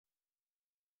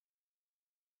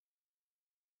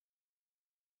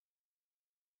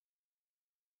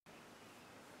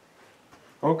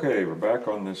Okay, we're back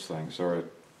on this thing. Sorry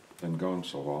it's been gone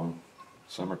so long.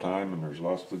 Summertime and there's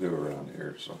lots to do around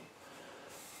here, so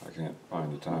I can't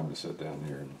find the time to sit down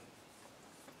here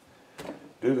and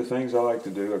do the things I like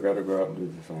to do. I got to go out and do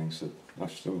the things that I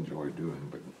still enjoy doing,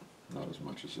 but not as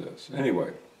much as this.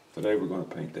 Anyway, today we're going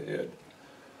to paint the head.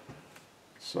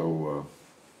 So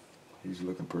he's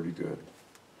looking pretty good.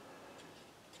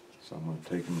 So I'm going to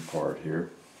take him apart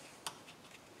here.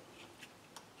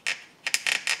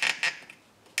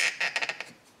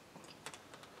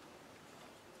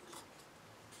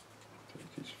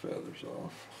 Take his feathers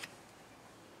off.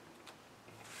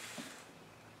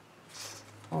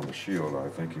 On the shield, I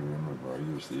think you remember I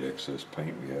used the excess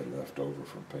paint we had left over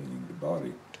from painting the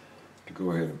body to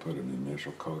go ahead and put an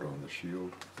initial coat on the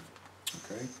shield.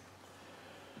 Okay?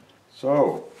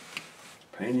 So,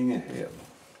 painting a head.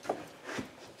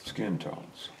 Skin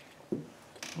tones.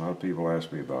 A lot of people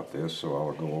ask me about this, so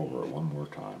I'll go over it one more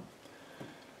time.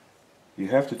 You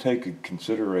have to take into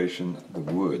consideration the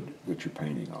wood that you're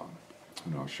painting on,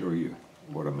 and I'll show you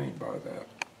what I mean by that.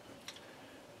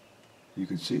 You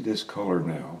can see this color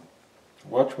now.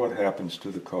 Watch what happens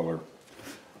to the color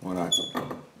when I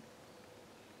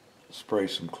spray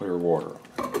some clear water.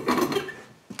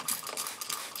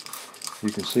 You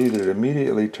can see that it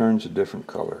immediately turns a different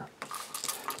color.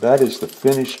 That is the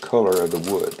finished color of the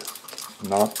wood,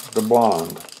 not the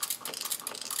blonde.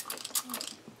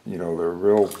 You know, the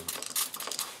real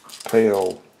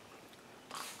pale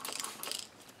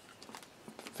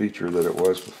feature that it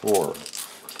was before.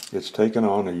 It's taken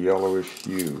on a yellowish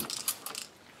hue.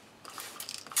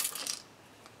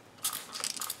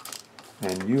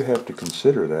 And you have to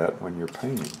consider that when you're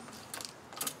painting.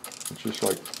 It's just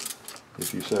like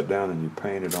if you sat down and you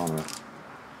painted on a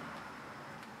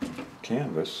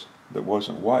canvas that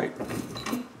wasn't white.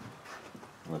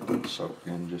 Let that soak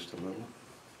in just a little.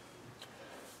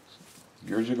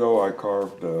 Years ago I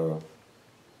carved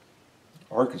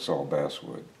Arkansas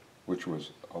basswood, which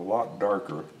was a lot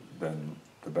darker than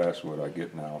the basswood I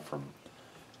get now from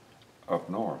up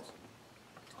north.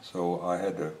 So I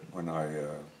had to, when I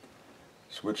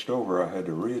switched over, I had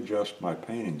to readjust my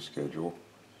painting schedule,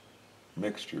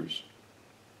 mixtures,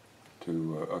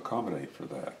 to accommodate for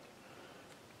that.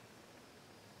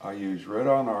 I use red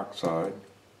iron oxide,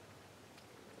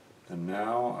 and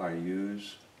now I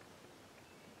use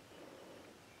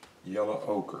yellow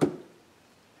ochre.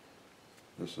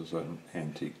 This is an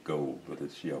antique gold, but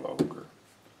it's yellow ochre.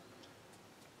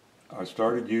 I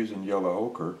started using yellow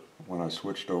ochre when I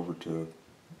switched over to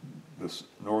this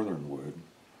northern wood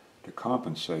to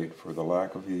compensate for the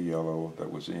lack of the yellow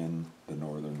that was in the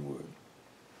northern wood.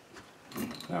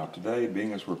 Now today,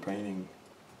 being as we're painting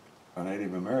a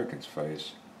Native American's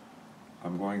face,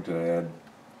 I'm going to add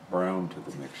brown to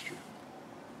the mixture.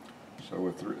 So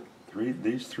with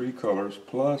these three colors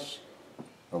plus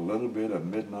a little bit of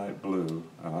midnight blue,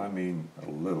 and I mean a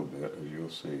little bit, as you'll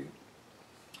see,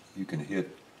 you can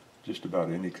hit just about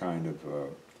any kind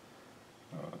of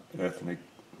ethnic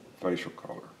facial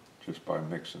color just by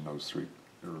mixing those three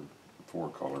or four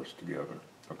colors together.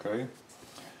 Okay?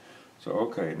 So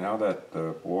okay, now that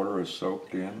the water is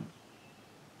soaked in,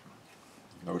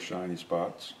 no shiny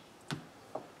spots,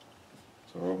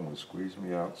 so I'm going to squeeze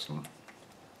me out some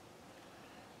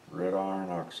red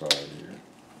iron oxide here.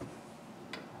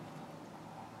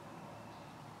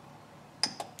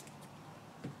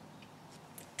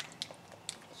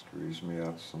 Squeeze me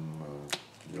out some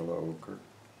yellow ochre.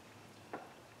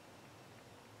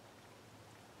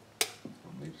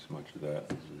 Don't need as much of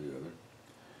that as the other.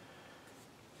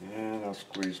 And I'll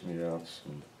squeeze me out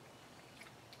some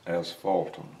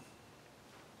asphaltum.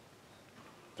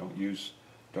 Don't use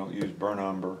burnt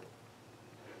umber.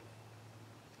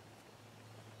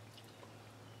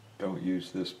 Don't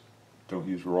use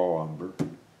raw umber.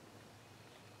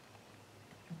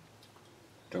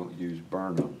 Don't use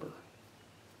burnt umber.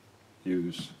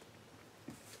 Use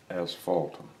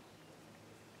asphaltum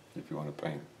if you want to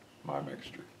paint my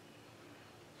mixture.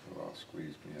 So I'll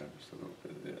squeeze me out just a little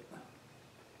bit of it.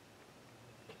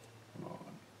 Come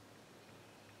on.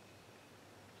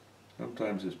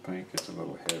 Sometimes this paint gets a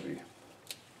little heavy.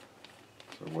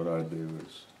 So what I do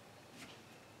is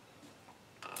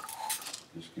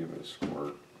just give it a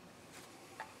squirt.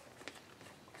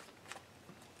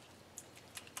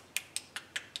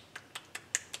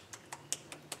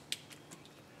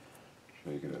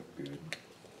 Shake it up good.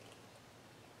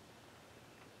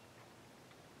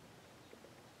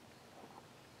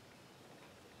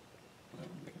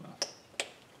 That'll be enough.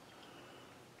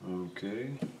 Okay.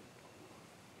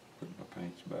 Put my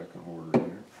paints back in order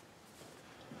here.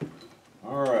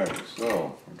 Alright,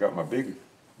 so I've got my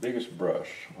biggest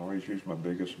brush. I always use my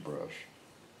biggest brush.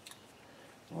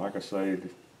 Like I say,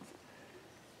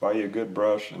 buy you a good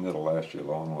brush and it'll last you a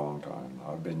long, long time.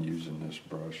 I've been using this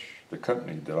brush. The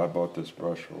company that I bought this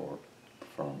brush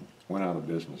from went out of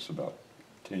business about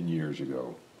 10 years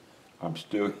ago. I'm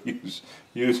still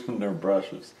using their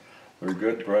brushes. They're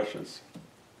good brushes.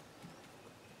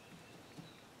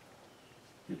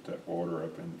 Get that water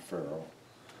up in the ferrule.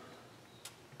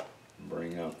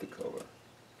 Bring out the color.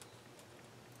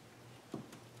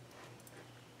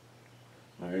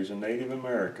 Now he's a Native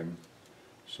American,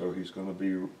 so he's going to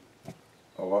be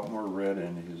a lot more red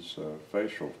in his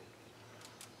facial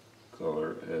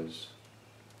color as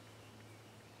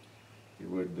he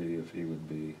would be if he would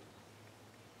be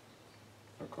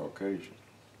a Caucasian.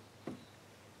 Looks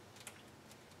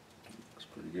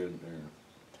pretty good there.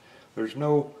 There's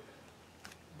no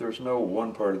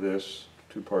one part of this,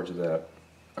 2 parts of that,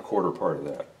 a quarter part of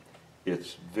that.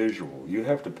 It's visual. You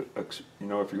have to, you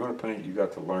know, if you're going to paint, you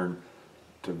got to learn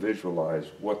to visualize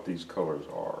what these colors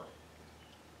are.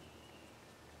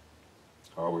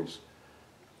 I always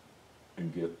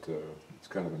get, it's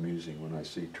kind of amusing when I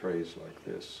see trays like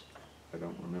this. I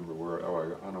don't remember where,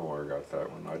 oh, I know where I got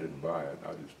that one. I didn't buy it.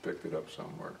 I just picked it up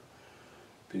somewhere.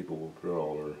 People will put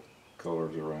all their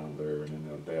colors around there and then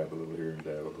they'll dab a little here and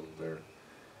dab a little there.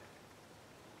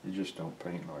 You just don't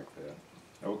paint like that.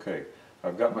 Okay,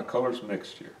 I've got my colors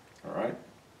mixed here, all right?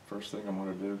 First thing I'm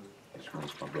going to do is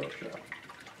rinse my brush out.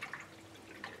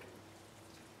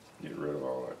 Get rid of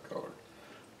all that color.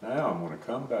 Now I'm going to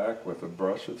come back with a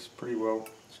brush that's pretty well,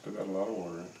 still got a lot of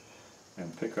water in it,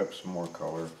 and pick up some more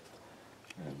color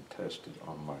and test it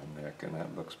on my neck, and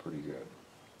that looks pretty good.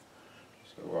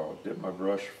 So I'll dip my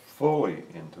brush fully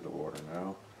into the water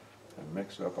now and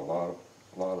mix up a lot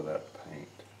of that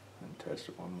paint and test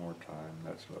it one more time.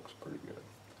 That looks pretty good.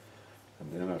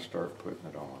 And then I start putting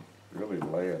it on. Really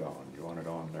lay it on. You want it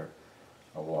on there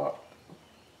a lot.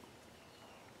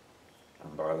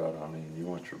 And by that I mean you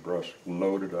want your brush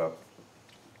loaded up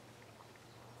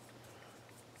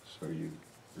so you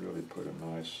really put a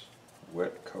nice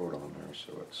wet coat on there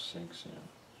so it sinks in.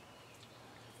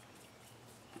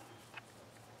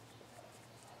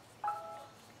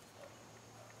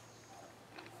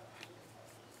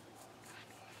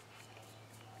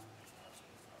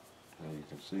 Now you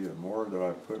can see the more that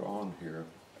I put on here,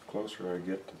 the closer I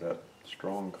get to that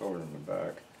strong color in the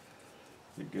back,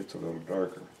 it gets a little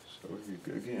darker. So you,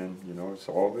 again, you know, it's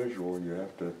all visual. You're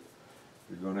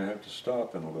going to have to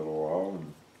stop in a little while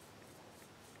and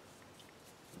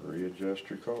readjust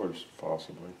your colors,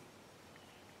 possibly.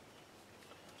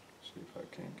 See if I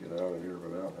can't get out of here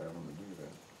without having to do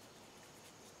that.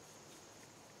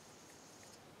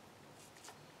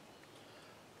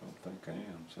 I don't think I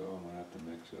am, so I'm going to have to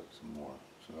mix up some more.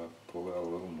 So I have to pull out a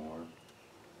little more.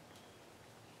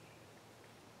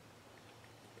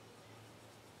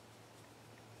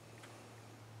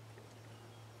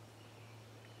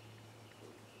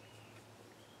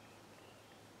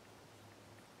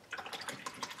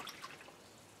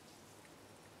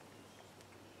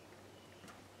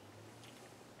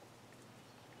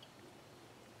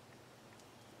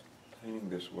 Painting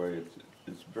this way,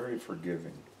 it's very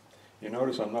forgiving. You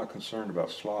notice I'm not concerned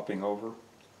about slopping over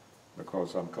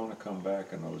because I'm going to come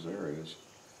back in those areas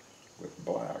with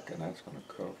black and that's going to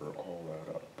cover all that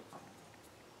up.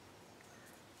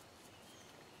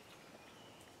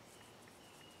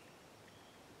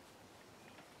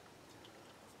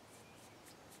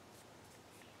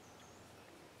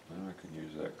 Now I can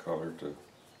use that color to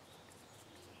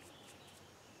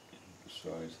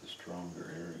emphasize the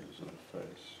stronger areas of the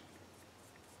face.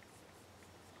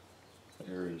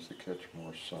 The areas that catch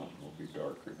more sun will be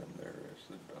darker than the areas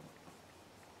that don't.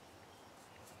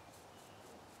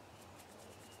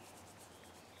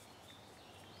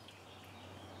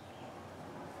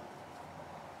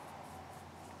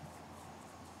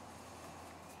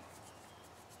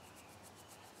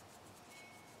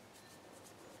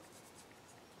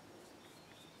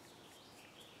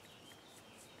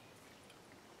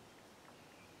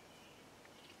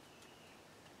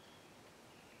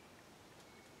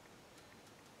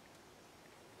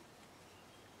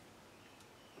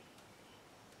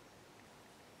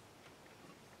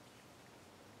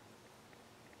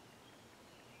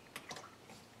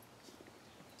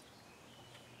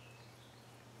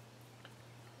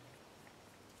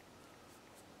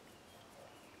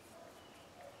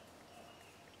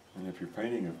 And if you're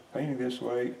painting this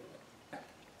way,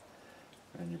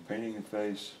 and you're painting the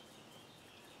face,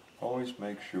 always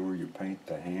make sure you paint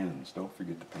the hands. Don't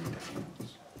forget to paint the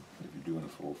hands. If you're doing a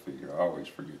full figure, I always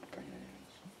forget to paint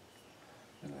hands.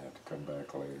 And I have to come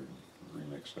back later and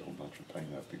remix a whole bunch of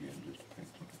paint up again just to paint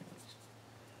some hands.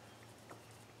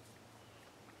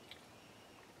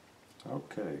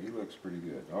 Okay, he looks pretty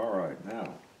good. All right,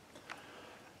 now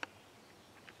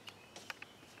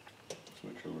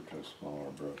switch over to a smaller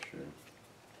brush here.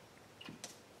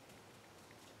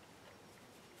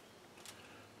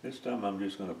 This time I'm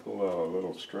just going to pull out a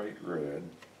little straight red,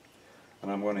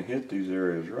 and I'm going to hit these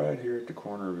areas right here at the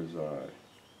corner of his eye.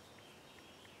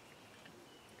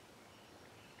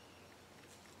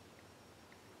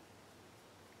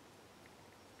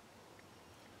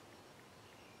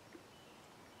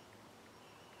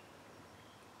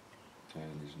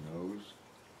 And his nose.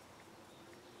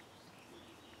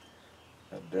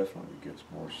 That definitely gets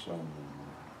more sun than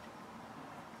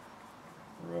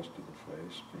the rest of the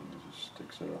face, being it just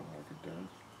sticks it out like it does.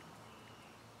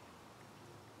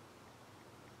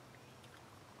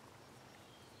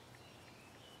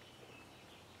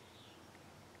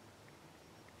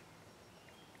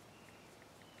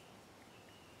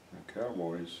 Now,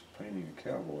 cowboys, painting a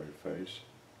cowboy face,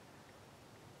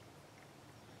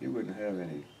 he wouldn't have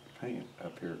any paint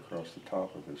up here across the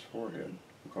top of his forehead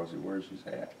because he wears his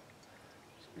hat.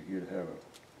 So he'd have a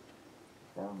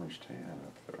farmer's tan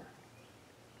up there.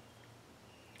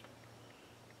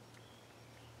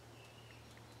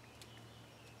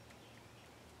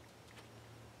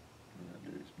 I'm going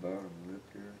to do his bottom lip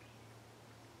here.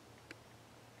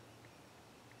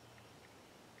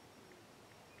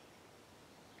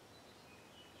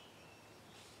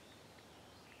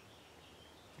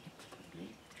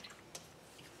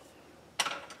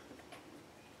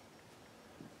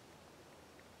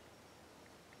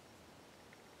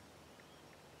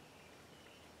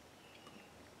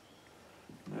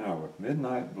 Now with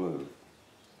Midnight Blue,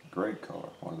 great color,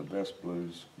 one of the best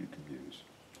blues you can use.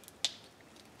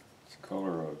 It's a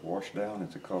color of wash down,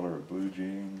 it's a color of blue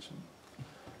jeans.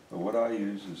 But what I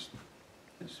use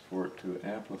is for it to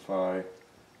amplify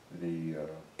the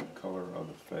color of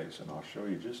the face, and I'll show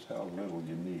you just how little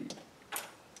you need.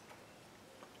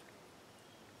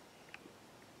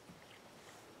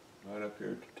 Right up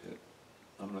here at the tip.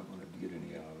 I'm not going to get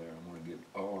any out of there, I'm going to get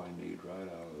all I need right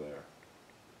out of there.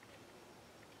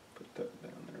 Put that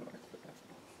down there like that.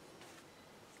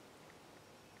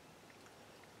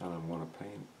 And I'm going to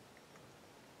paint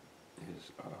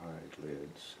his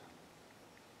eyelids.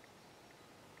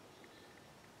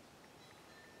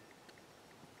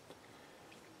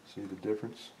 See the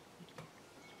difference?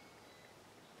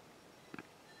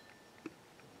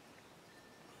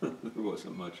 There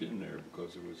wasn't much in there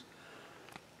because there was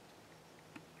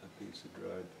a piece of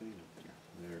dried paint up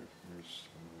there. There's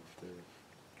some up there.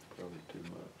 Probably too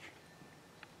much.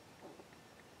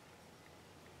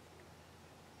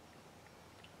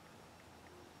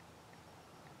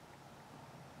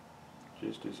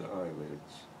 Just his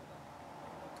eyelids,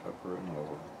 upper and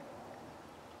lower.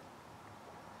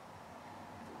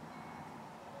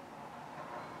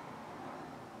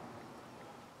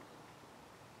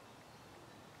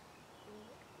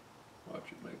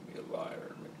 Watch it make me a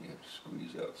liar, make me have to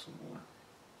squeeze out some more.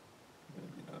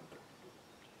 Maybe not.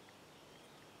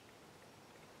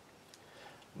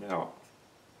 Now,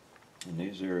 in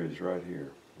these areas right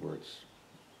here, where it's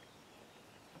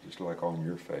just like on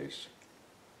your face,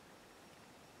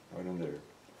 right in there,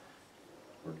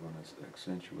 we're going to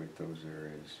accentuate those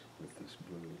areas with this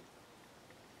blue.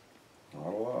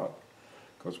 Not a lot,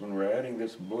 because when we're adding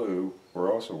this blue,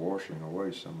 we're also washing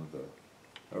away some of the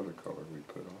other color we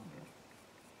put on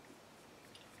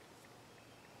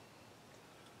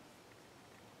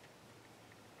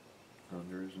there.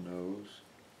 Under his nose.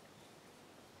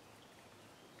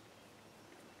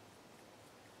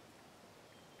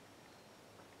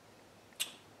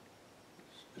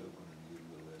 Still going to need a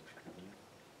little extra there.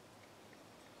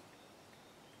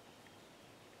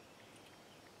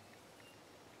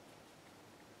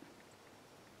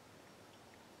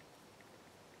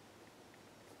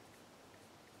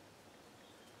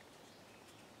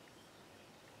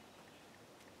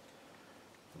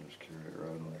 Just carry it right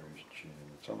under his chin.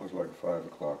 It's almost like a 5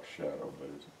 o'clock shadow, but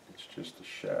it's just a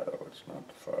shadow. It's not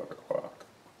the 5 o'clock.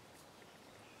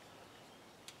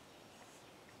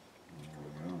 There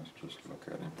we go. Let's just look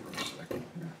at him for a second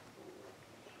here.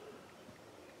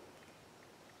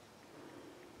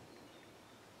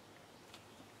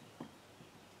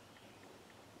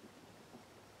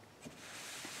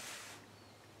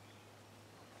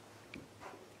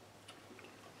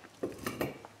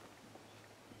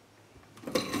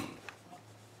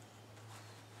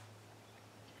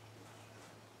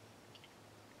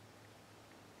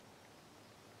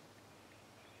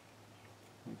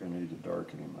 I need to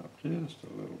darken him up just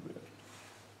a little bit.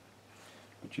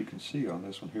 But you can see on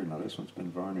this one here, now this one's been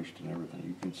varnished and everything,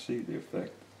 you can see the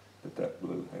effect that that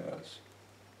blue has.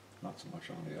 Not so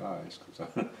much on the eyes,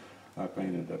 because I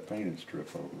painted that painted strip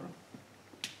over them.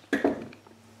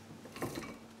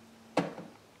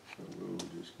 So we'll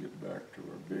just get back to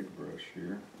our big brush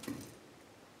here.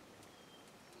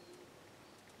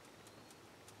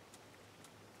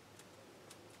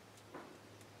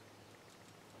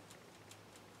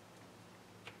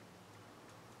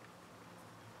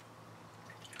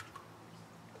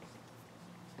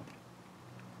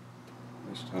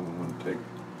 This time I'm going to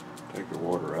take the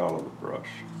water out of the brush.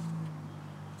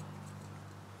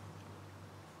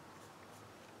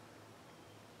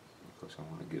 Because I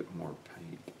want to get more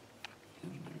paint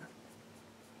in there.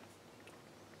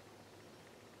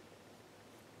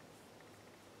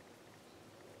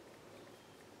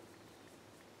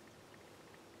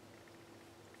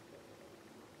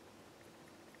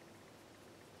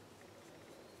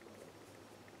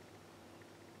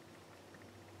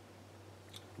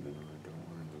 Then I don't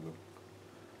want him to look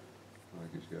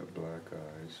like he's got black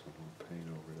eyes, so I'm going to paint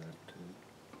over that too.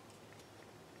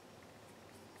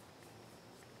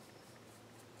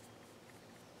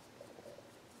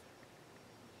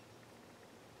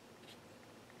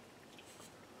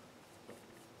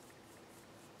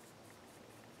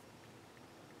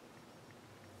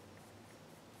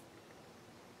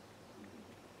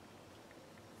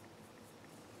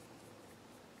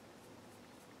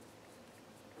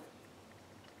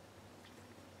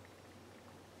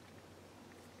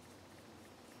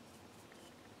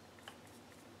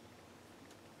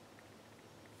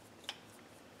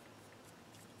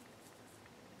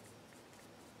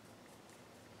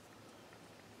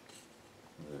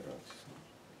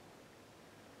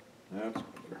 That's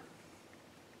better.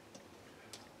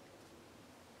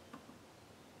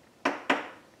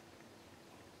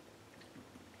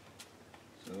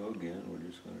 So again, we're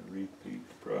just going to repeat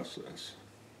the process.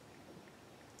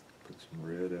 Put some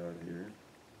red out here.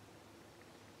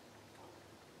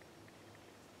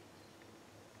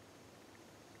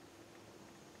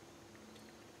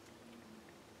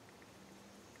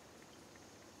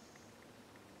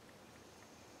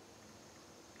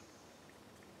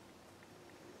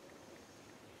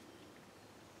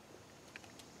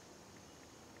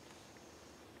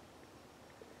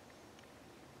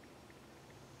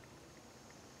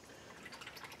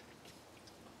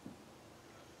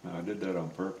 Now I did that on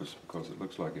purpose because it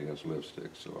looks like it has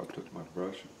lipstick, so I took my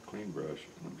brush, clean brush,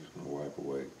 and I'm just going to wipe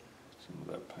away some of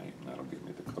that paint, and that'll give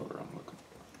me the color I'm looking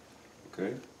for.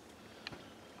 Okay?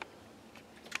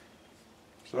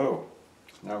 So,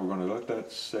 now we're going to let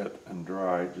that set and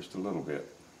dry just a little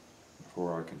bit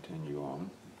before I continue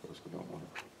on, because I don't want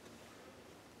to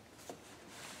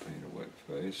paint a wet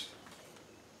face.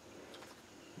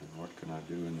 And what can I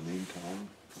do in the meantime?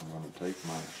 I'm going to take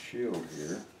my shield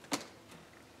here.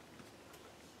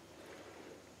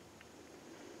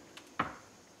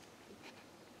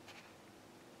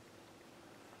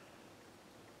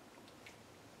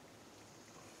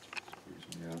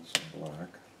 Out some black.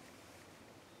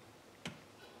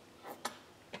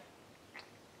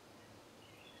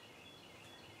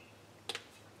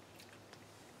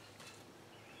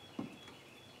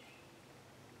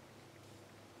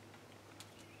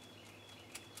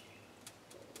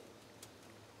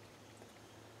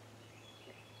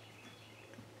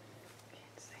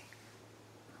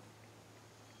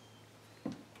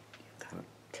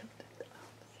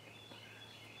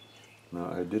 Now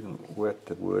I didn't wet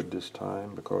the wood this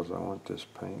time because I want this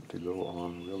paint to go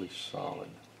on really solid.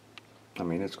 I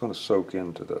mean, it's going to soak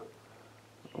into the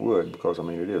wood because, I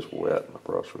mean, it is wet. My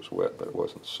brush was wet, but it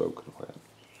wasn't soaking wet.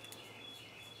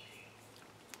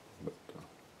 But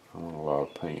I want a lot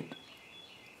of paint.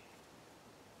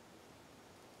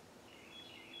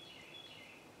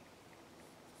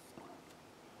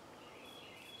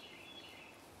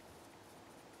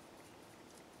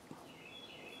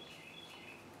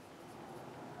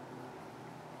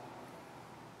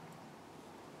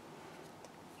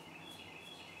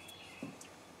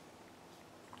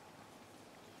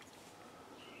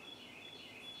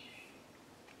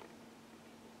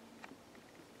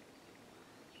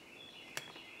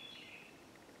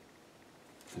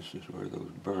 This is where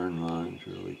those burn lines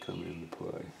really come into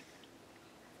play.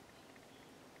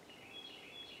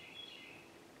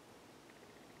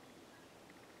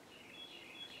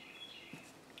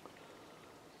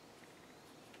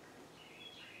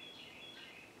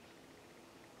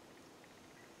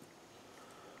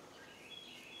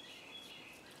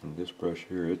 And this brush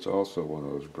here, it's also one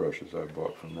of those brushes I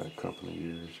bought from that company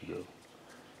years ago.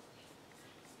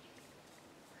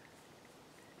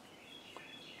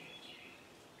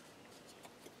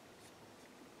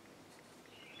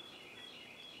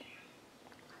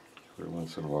 Every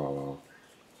once in a while I'll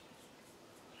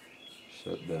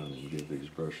set down and give these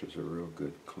brushes a real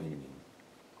good cleaning.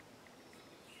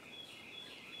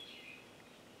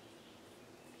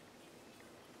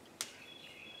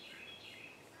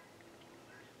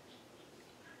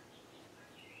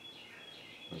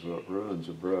 Because what ruins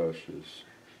a brush is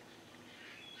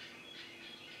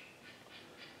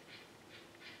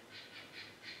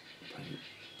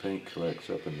paint collects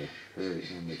up in the very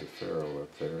end of the ferrule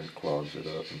up there and clogs it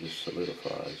up and just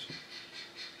solidifies.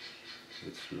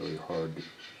 It's really hard to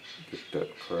get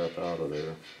that crap out of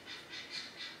there.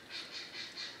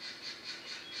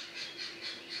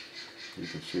 You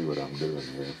can see what I'm doing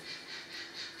here.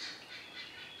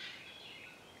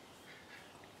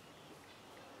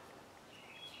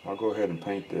 I'll go ahead and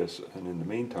paint this, and in the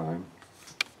meantime,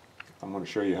 I'm going to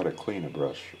show you how to clean a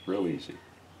brush real easy.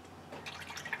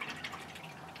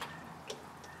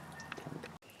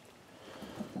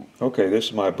 Okay, this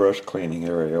is my brush cleaning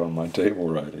area on my table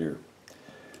right here.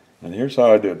 And here's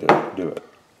how I do it.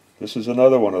 This is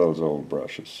another one of those old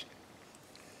brushes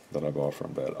that I bought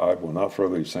from Bed. I will not throw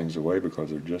these things away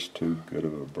because they're just too good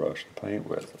of a brush to paint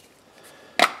with.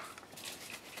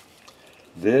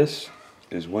 This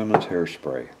is women's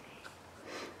hairspray.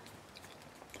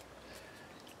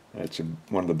 It's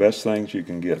one of the best things you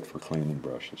can get for cleaning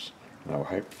brushes. Now,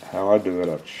 how I do it,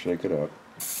 I shake it up.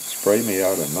 Spray me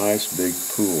out a nice big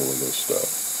pool of this stuff.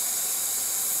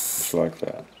 Just like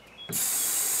that.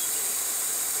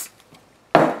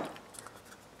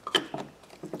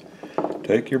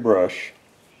 Take your brush,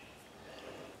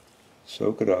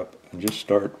 soak it up, and just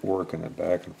start working it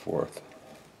back and forth.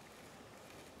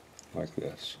 Like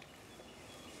this.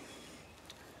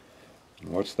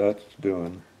 And what's that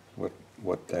doing?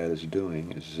 What that is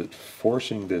doing is it's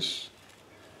forcing this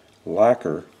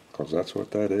lacquer, because that's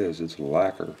what that is, it's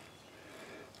lacquer.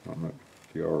 I don't know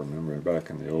if you all remember back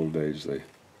in the old days they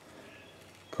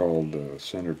called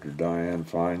Senator Dianne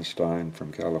Feinstein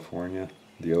from California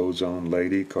the ozone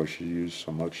lady because she used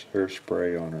so much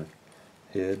hairspray on her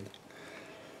head.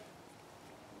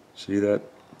 See that?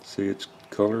 See it's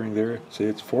coloring there? See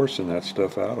it's forcing that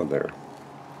stuff out of there.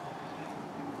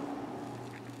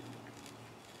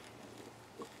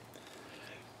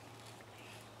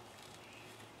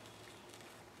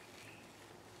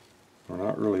 We're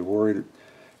not really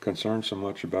concerned so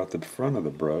much about the front of the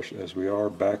brush as we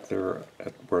are back there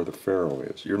at where the ferrule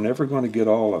is. You're never going to get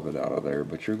all of it out of there,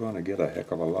 but you're going to get a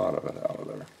heck of a lot of it out of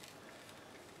there.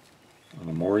 And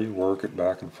the more you work it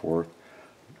back and forth,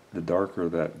 the darker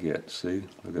that gets. See?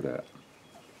 Look at that.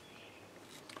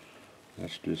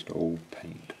 That's just old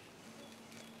paint.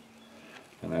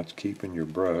 And that's keeping your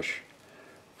brush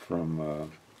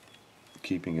from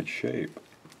keeping its shape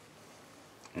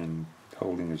and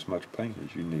holding as much paint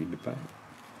as you need to paint.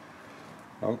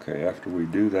 Okay, after we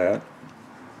do that,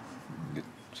 get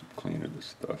some clean of this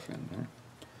stuff in there.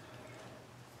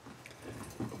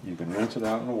 You can rinse it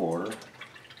out in the water.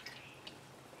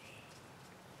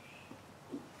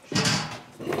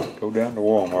 Go down to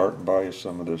Walmart and buy you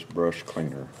some of this brush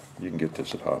cleaner. You can get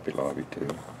this at Hobby Lobby too.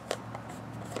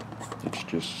 It's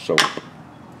just soap.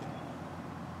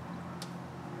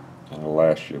 And it'll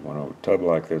last you, a tub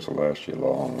like this will last you a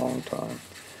long, long time.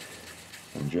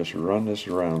 And just run this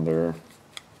around there.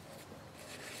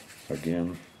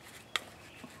 Again,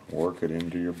 work it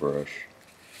into your brush.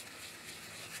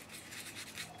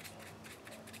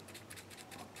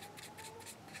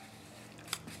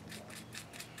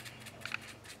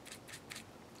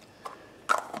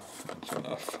 That's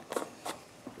enough.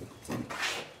 And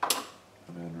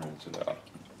then rinse it out.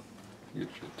 Get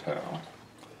your towel.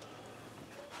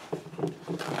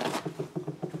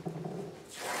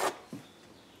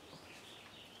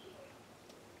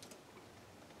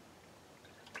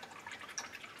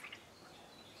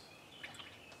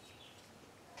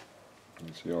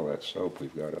 You see all that soap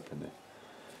we've got up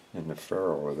in the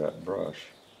ferrule of that brush.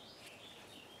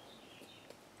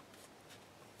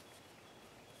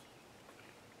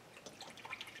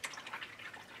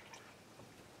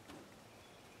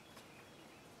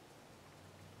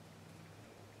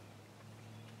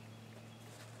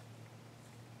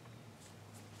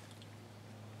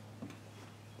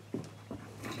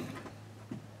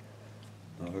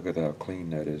 Now look at how clean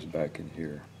that is back in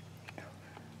here.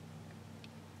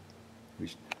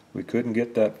 We couldn't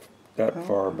get that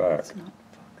far back. It's not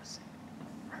focusing.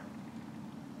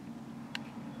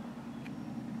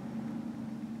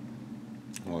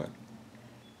 What?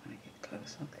 I get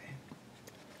close, okay.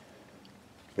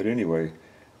 But anyway,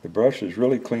 the brush is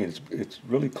really clean. It's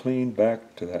really clean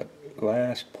back to that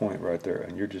last point right there,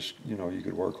 and you're just, you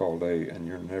could work all day and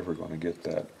you're never going to get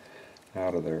that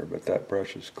out of there. But that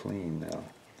brush is clean now.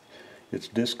 It's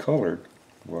discolored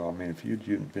Well, I mean, if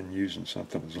you'd been using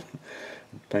something as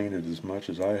painted as much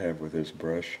as I have with this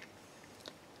brush,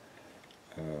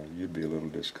 you'd be a little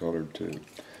discolored too.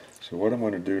 So what I'm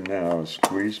going to do now is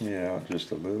squeeze me out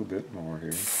just a little bit more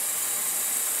here.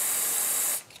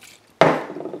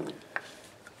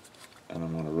 And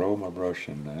I'm going to roll my brush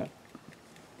in that.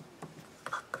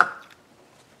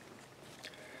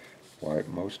 Wipe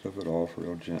most of it off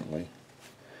real gently.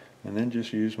 And then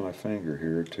just use my finger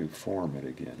here to form it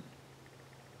again.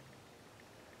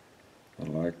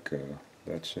 And like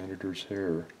that senator's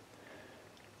hair,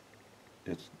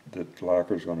 that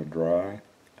lacquer is going to dry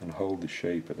and hold the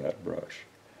shape of that brush.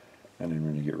 And then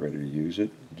when you get ready to use it,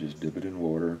 you just dip it in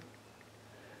water,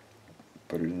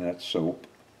 put it in that soap,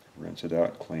 rinse it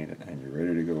out, clean it, and you're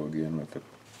ready to go again with a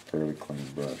fairly clean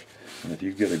brush. And if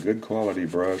you get a good quality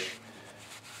brush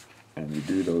and you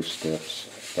do those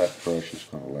steps, that brush is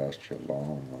going to last you a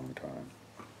long, long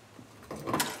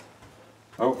time.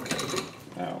 Okay,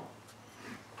 now,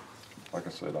 like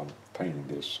I said, I'm painting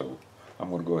this, so I'm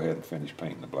going to go ahead and finish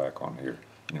painting the black on here,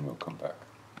 and then we'll come back.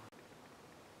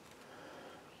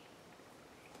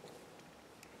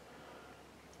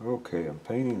 Okay, I'm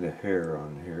painting the hair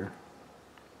on here.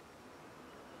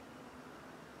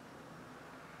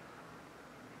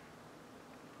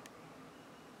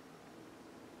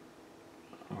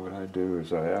 What I do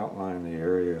is I outline the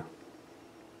area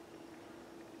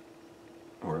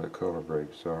where the color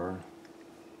breaks are.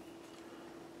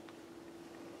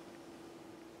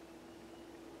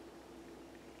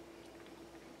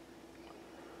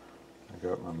 I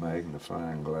got my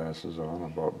magnifying glasses on. I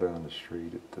bought down the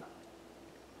street at the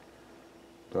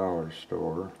dollar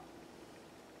store.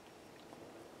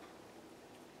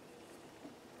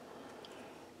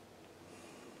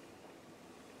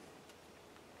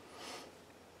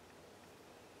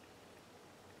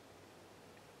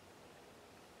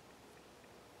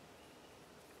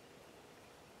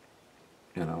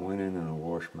 And I went in and I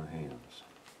washed my hands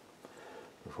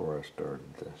before I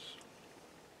started this.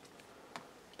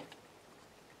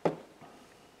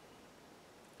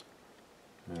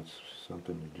 That's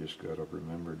something you just got to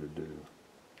remember to do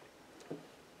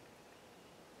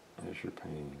as you're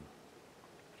painting.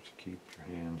 Just keep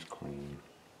your hands clean.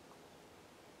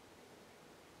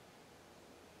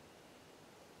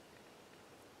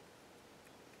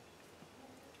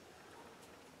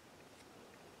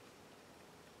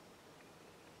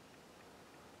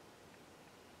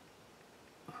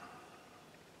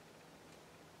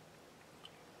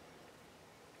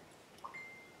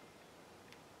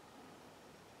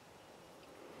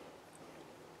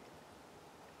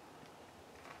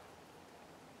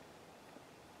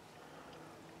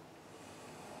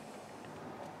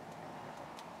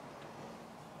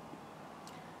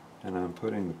 And I'm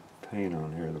putting the paint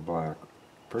on here, the black,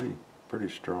 pretty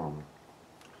strong.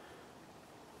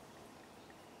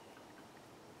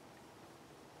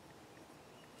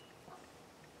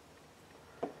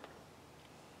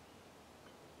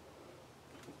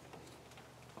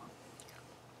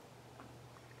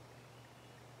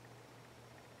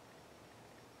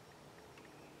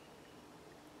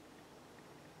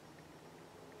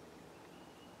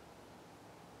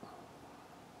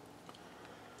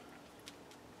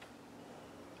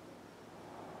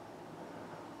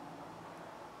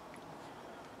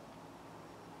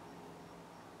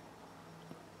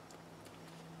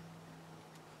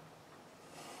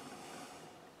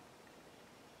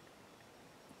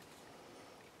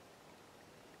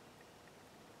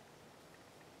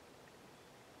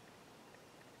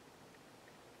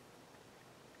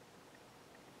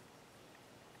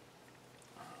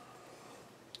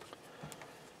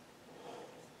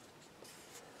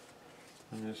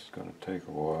 And this is going to take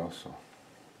a while, so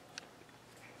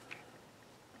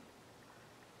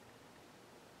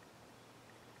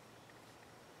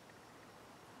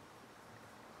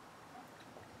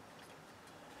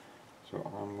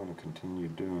I'm going to continue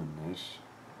doing this,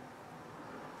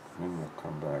 and then we'll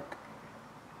come back.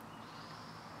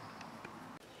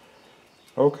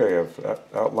 Okay, I've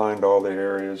outlined all the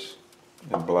areas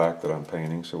in black that I'm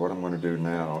painting, so what I'm going to do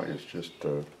now is just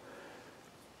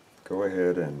go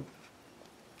ahead and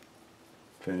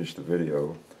finish the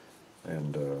video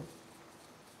and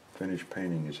finish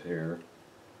painting his hair,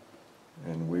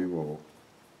 and we will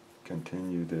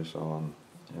continue this on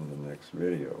in the next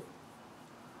video.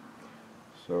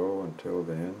 So until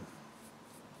then,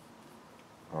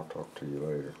 I'll talk to you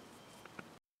later.